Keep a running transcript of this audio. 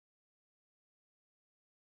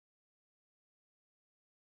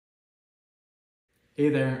Hey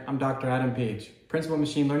there, I'm Dr. Adam Page, Principal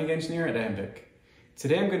Machine Learning Engineer at Ambiq.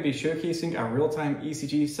 Today I'm going to be showcasing our real-time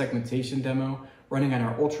ECG segmentation demo running on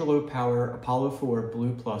our ultra-low power Apollo4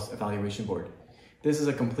 Blue Plus evaluation board. This is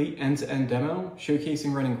a complete end-to-end demo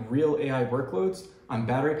showcasing running real AI workloads on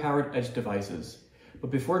battery-powered edge devices.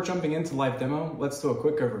 But before jumping into live demo, let's do a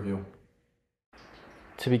quick overview.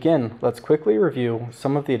 To begin, let's quickly review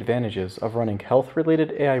some of the advantages of running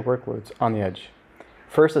health-related AI workloads on the edge.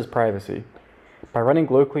 First is privacy. By running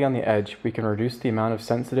locally on the edge, we can reduce the amount of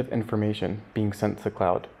sensitive information being sent to the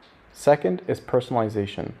cloud. Second is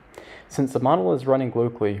personalization. Since the model is running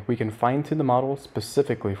locally, we can fine-tune the model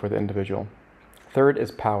specifically for the individual. Third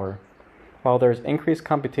is power. While there is increased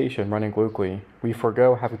computation running locally, we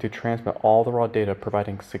forego having to transmit all the raw data,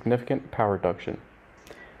 providing significant power reduction.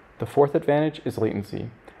 The fourth advantage is latency.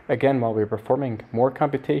 Again, while we are performing more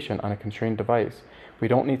computation on a constrained device, we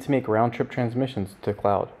don't need to make round-trip transmissions to the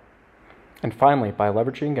cloud. And finally, by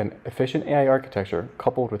leveraging an efficient AI architecture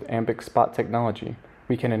coupled with Ambiq SPOT technology,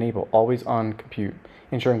 we can enable always-on compute,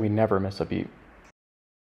 ensuring we never miss a beat.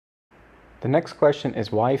 The next question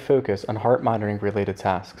is why focus on heart monitoring related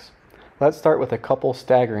tasks? Let's start with a couple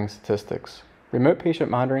staggering statistics. Remote patient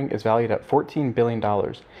monitoring is valued at $14 billion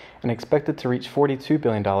and expected to reach $42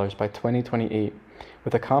 billion by 2028,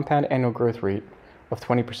 with a compound annual growth rate of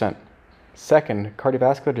 20%. Second,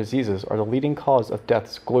 cardiovascular diseases are the leading cause of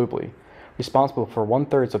deaths globally, responsible for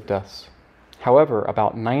 1/3 of deaths. However,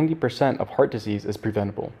 about 90% of heart disease is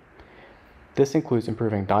preventable. This includes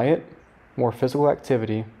improving diet, more physical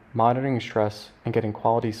activity, monitoring stress, and getting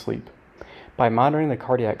quality sleep. By monitoring the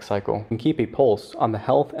cardiac cycle, we can keep a pulse on the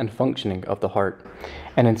health and functioning of the heart,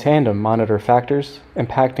 and in tandem monitor factors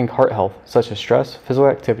impacting heart health such as stress, physical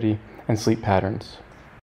activity, and sleep patterns.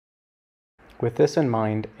 With this in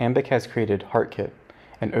mind, Ambiq has created heartKIT,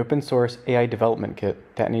 an open-source AI development kit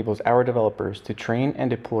that enables our developers to train and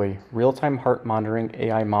deploy real-time heart monitoring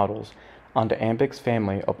AI models onto Ambiq's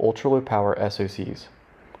family of ultra-low power SoCs.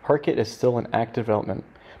 heartKIT is still in active development,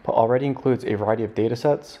 but already includes a variety of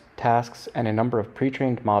datasets, tasks, and a number of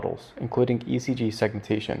pre-trained models, including ECG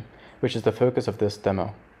segmentation, which is the focus of this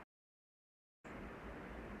demo.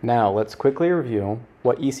 Now, let's quickly review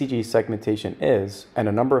what ECG segmentation is and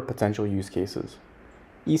a number of potential use cases.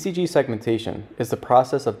 ECG segmentation is the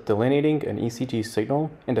process of delineating an ECG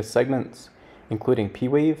signal into segments, including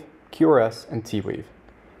P-wave, QRS, and T-wave.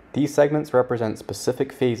 These segments represent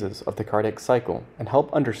specific phases of the cardiac cycle and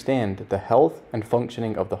help understand the health and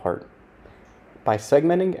functioning of the heart. By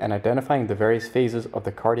segmenting and identifying the various phases of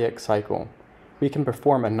the cardiac cycle, we can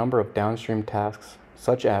perform a number of downstream tasks,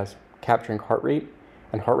 such as capturing heart rate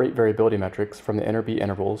and heart rate variability metrics from the interbeat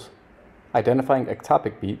intervals, identifying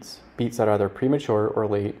ectopic beats, beats that are either premature or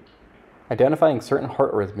late, identifying certain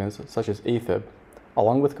heart arrhythmias, such as AFib,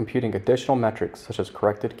 along with computing additional metrics, such as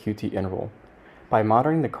corrected QT interval. By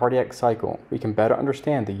monitoring the cardiac cycle, we can better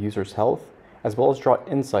understand the user's health, as well as draw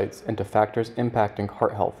insights into factors impacting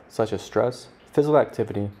heart health, such as stress, physical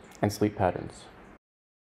activity, and sleep patterns.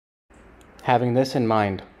 Having this in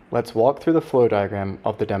mind, let's walk through the flow diagram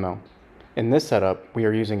of the demo. In this setup, we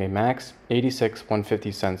are using a MAX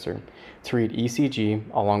 86150 sensor to read ECG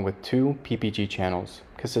along with two PPG channels,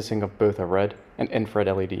 consisting of both a red and infrared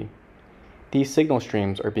LED. These signal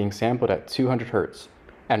streams are being sampled at 200 Hz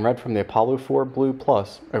and read from the Apollo4 Blue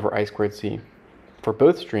Plus over I2C. For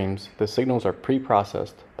both streams, the signals are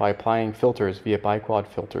pre-processed by applying filters via biquad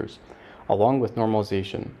filters, along with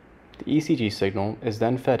normalization. The ECG signal is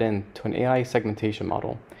then fed into an AI segmentation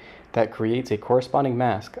model that creates a corresponding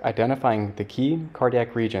mask identifying the key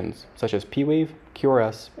cardiac regions such as P-wave,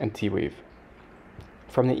 QRS, and T-wave.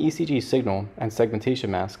 From the ECG signal and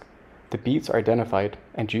segmentation mask, the beats are identified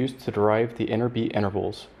and used to derive the interbeat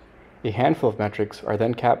intervals. A handful of metrics are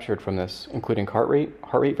then captured from this, including heart rate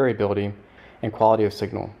variability, and quality of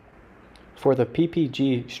signal. For the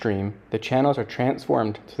PPG stream, the channels are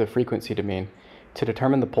transformed to the frequency domain to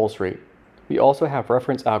determine the pulse rate. We also have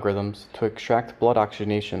reference algorithms to extract blood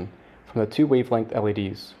oxygenation from the two wavelength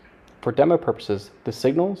LEDs. For demo purposes, the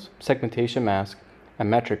signals, segmentation mask, and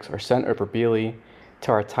metrics are sent over BLE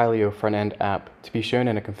to our Tyleo front-end app to be shown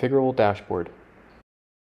in a configurable dashboard.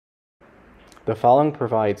 The following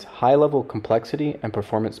provides high-level complexity and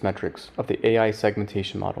performance metrics of the AI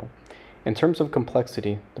segmentation model. In terms of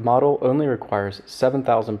complexity, the model only requires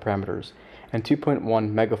 7,000 parameters and 2.1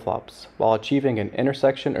 megaflops while achieving an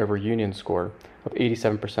intersection over union score of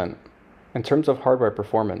 87%. In terms of hardware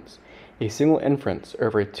performance, a single inference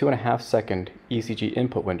over a 2.5-second ECG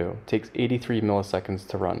input window takes 83 milliseconds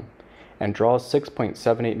to run and draws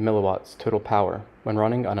 6.78 milliwatts total power when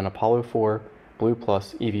running on an Apollo4 Blue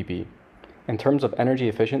Plus EVB. In terms of energy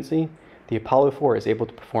efficiency, the Apollo4 is able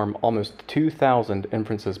to perform almost 2,000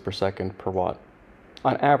 inferences per second per watt.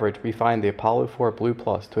 On average, we find the Apollo4 Blue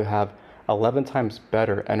Plus to have 11 times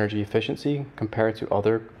better energy efficiency compared to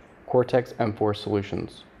other Cortex M4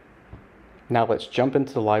 solutions. Now let's jump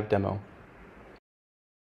into the live demo.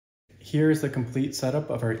 Here is the complete setup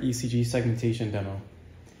of our ECG segmentation demo.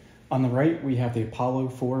 On the right, we have the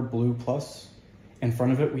Apollo4 Blue Plus. In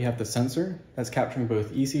front of it, we have the sensor that's capturing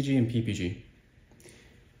both ECG and PPG.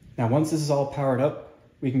 Now, once this is all powered up,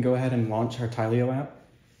 we can go ahead and launch our Tyleo app.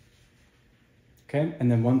 Okay,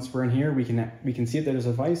 and then once we're in here, we can see that there's a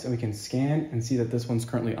device and we can scan and see that this one's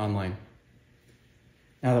currently online.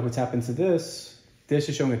 Now that we tap into this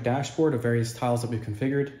is showing a dashboard of various tiles that we've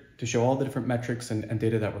configured to show all the different metrics and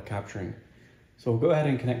data that we're capturing. So we'll go ahead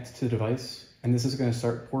and connect to the device, and this is going to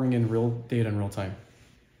start pouring in real data in real time.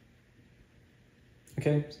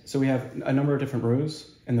 Okay, so we have a number of different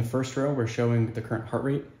rows. In the first row, we're showing the current heart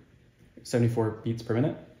rate, 74 beats per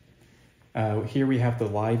minute. Here we have the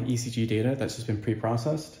live ECG data that's just been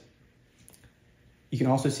pre-processed. You can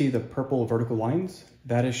also see the purple vertical lines.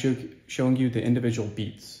 That is showing you the individual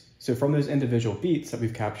beats. So from those individual beats that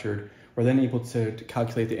we've captured, we're then able to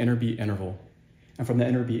calculate the interbeat interval. And from the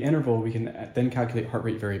interbeat interval, we can then calculate heart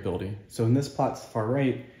rate variability. So in this plot to the far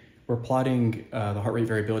right, we're plotting the heart rate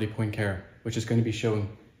variability Poincare, which is going to be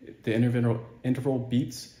showing the interval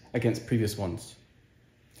beats against previous ones.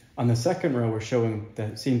 On the second row, we're showing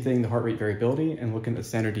the same thing, the heart rate variability, and looking at the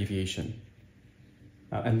standard deviation.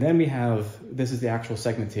 And then we have, this is the actual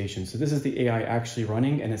segmentation. So this is the AI actually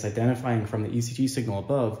running, and it's identifying from the ECG signal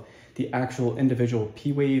above the actual individual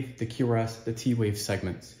P wave, the QRS, the T wave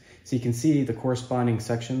segments. So you can see the corresponding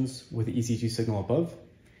sections with the ECG signal above.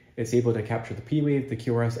 It's able to capture the P wave, the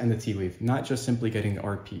QRS, and the T wave, not just simply getting the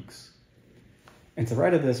R peaks. And to the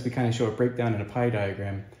right of this, we kind of show a breakdown in a pie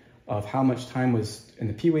diagram of how much time was in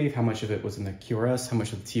the P wave, how much of it was in the QRS, how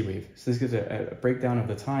much of the T wave. So this gives a breakdown of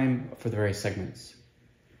the time for the various segments.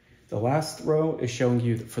 The last row is showing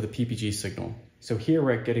you for the PPG signal. So here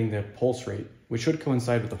we're getting the pulse rate, which should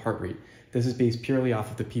coincide with the heart rate. This is based purely off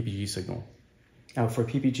of the PPG signal. Now for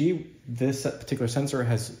PPG, this particular sensor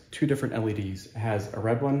has two different LEDs. It has a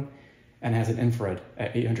red one and has an infrared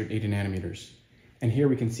at 880 nanometers. And here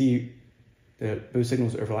we can see that those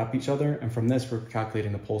signals overlap each other. And from this, we're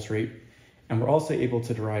calculating the pulse rate. And we're also able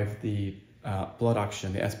to derive the blood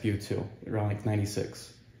oxygen, the SpO2, around like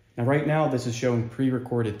 96. Now, right now, this is showing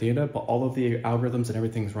pre-recorded data, but all of the algorithms and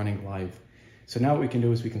everything's running live. So now what we can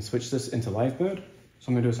do is we can switch this into live mode.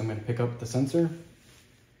 So I'm going to pick up the sensor.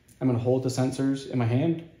 I'm going to hold the sensors in my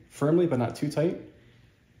hand firmly, but not too tight.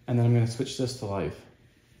 And then I'm going to switch this to live.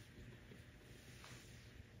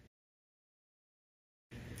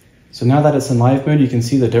 So now that it's in live mode, you can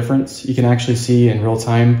see the difference. You can actually see in real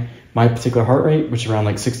time my particular heart rate, which is around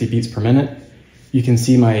like 60 beats per minute. You can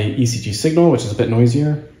see my ECG signal, which is a bit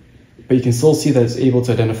noisier. But you can still see that it's able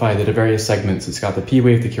to identify the various segments. It's got the P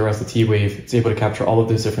wave, the QRS, the T wave. It's able to capture all of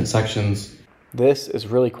those different sections. This is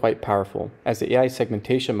really quite powerful, as the AI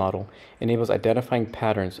segmentation model enables identifying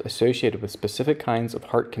patterns associated with specific kinds of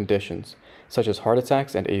heart conditions, such as heart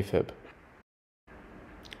attacks and AFib.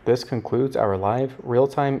 This concludes our live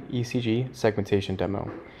real-time ECG segmentation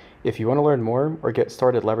demo. If you want to learn more or get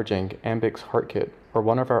started leveraging Ambiq's heartKIT or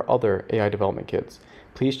one of our other AI development kits,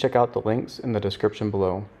 please check out the links in the description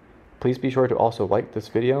below. Please be sure to also like this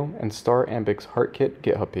video and star Ambiq's heartKIT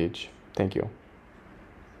GitHub page. Thank you.